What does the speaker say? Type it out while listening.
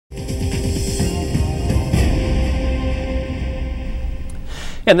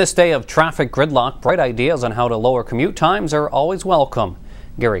In this day of traffic gridlock, bright ideas on how to lower commute times are always welcome.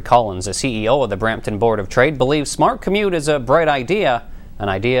 Gary Collins, the CEO of the Brampton Board of Trade, believes smart commute is a bright idea, an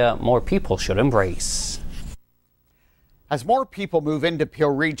idea more people should embrace. As more people move into Peel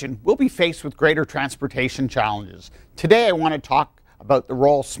Region, we'll be faced with greater transportation challenges. Today I want to talk about the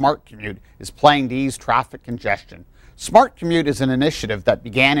role Smart Commute is playing to ease traffic congestion. Smart Commute is an initiative that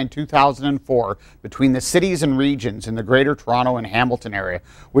began in 2004 between the cities and regions in the Greater Toronto and Hamilton area,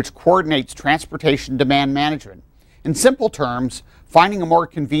 which coordinates transportation demand management. In simple terms, finding a more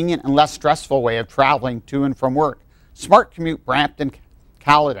convenient and less stressful way of traveling to and from work. Smart Commute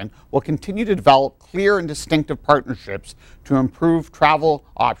Brampton-Caledon will continue to develop clear and distinctive partnerships to improve travel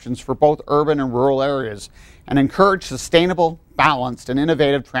options for both urban and rural areas and encourage sustainable, balanced, and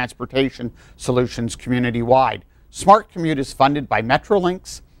innovative transportation solutions community-wide. Smart Commute is funded by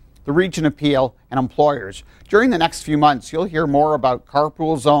Metrolinx, the Region of Peel, and employers. During the next few months, you'll hear more about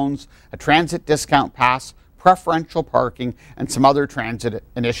carpool zones, a transit discount pass, preferential parking, and some other transit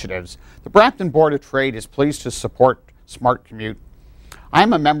initiatives. The Brampton Board of Trade is pleased to support Smart Commute. I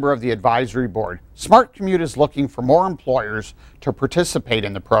am a member of the advisory board. Smart Commute is looking for more employers to participate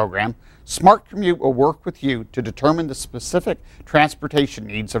in the program. Smart Commute will work with you to determine the specific transportation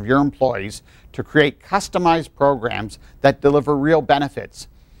needs of your employees to create customized programs that deliver real benefits.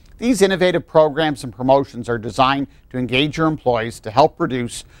 These innovative programs and promotions are designed to engage your employees to help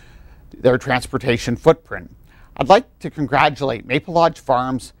reduce their transportation footprint. I'd like to congratulate Maple Lodge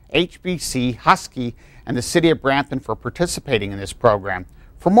Farms, HBC, Husky, and the City of Brampton for participating in this program.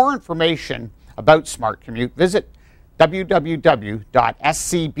 For more information about Smart Commute, visit www.scbc.ca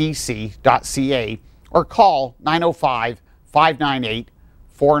or call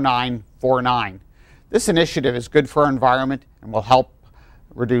 905-598-4949. This initiative is good for our environment and will help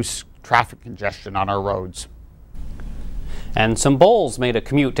reduce traffic congestion on our roads. And some bulls made a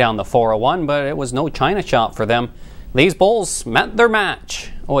commute down the 401, but it was no China shop for them. These bulls met their match.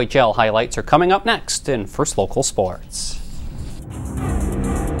 OHL highlights are coming up next in First Local Sports.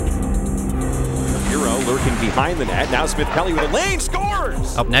 Hero lurking behind the net. Now Smith-Pelly with a lane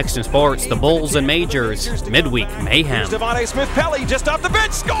scores! Up next in sports, the Bulls and Majors. Midweek mayhem. Devontae Smith-Pelly just off the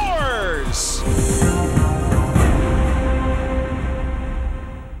bench scores!